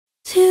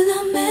till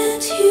I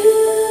met you.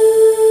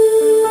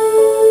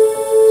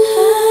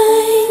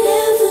 I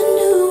never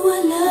knew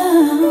what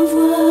love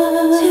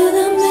was till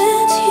I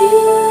met you.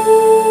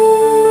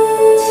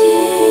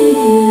 Till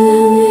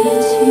I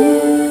met you.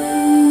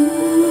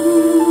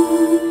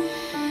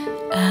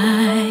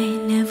 I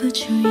never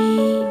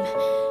dream,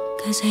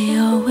 'cause I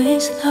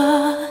always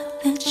thought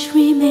that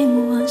dreaming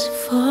was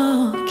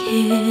for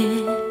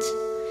kids,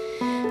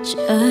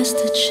 just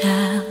a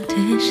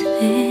childish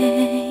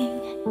thing.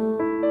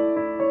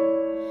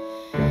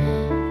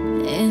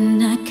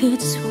 And I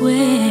could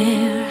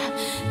swear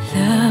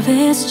love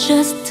is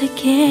just a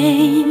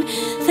game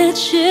that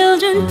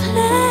children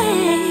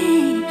play.